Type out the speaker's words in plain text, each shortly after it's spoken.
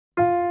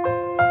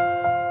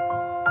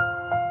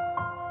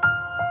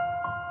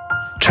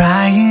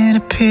Trying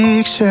to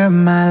picture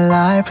my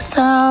life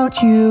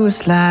without you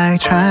is like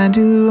trying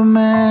to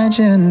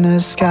imagine a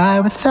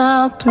sky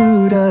without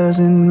blue.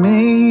 Doesn't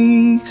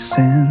make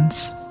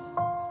sense,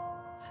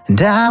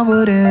 and I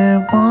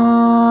wouldn't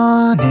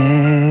want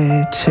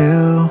it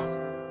to.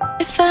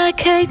 If I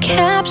could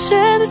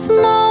capture this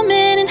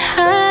moment and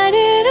hide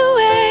it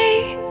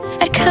away,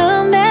 I'd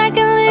come back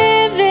and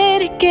live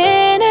it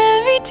again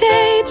every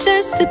day.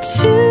 Just the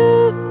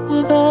two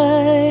of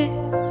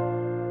us,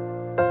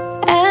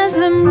 as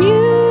the music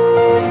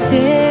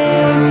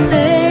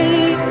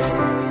plays.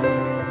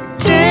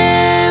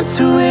 Dance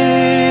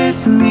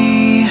with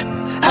me,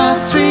 I'll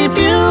sweep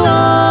you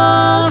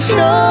off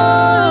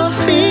your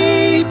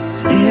feet.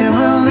 It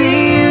will be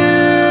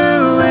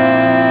you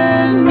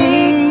and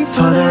me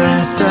for the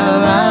rest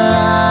of our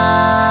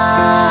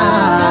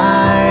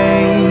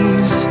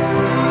lives.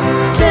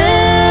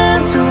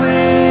 Dance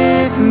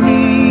with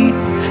me,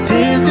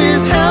 this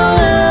is how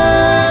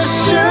love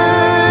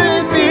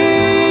should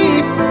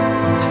be.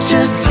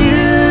 Just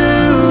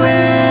you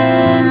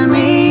and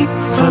me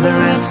for the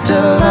rest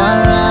of our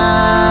lives.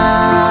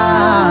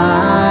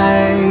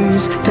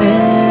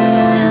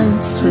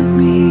 Dance with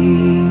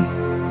me.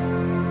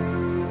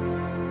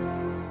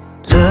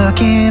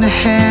 Looking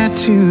ahead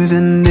to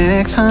the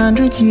next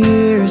 100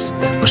 years,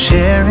 we'll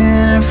share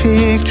in our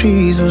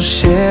victories, we'll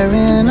share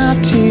in our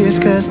tears.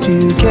 'Cause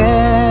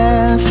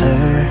together,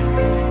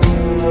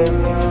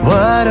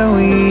 what do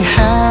we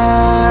have?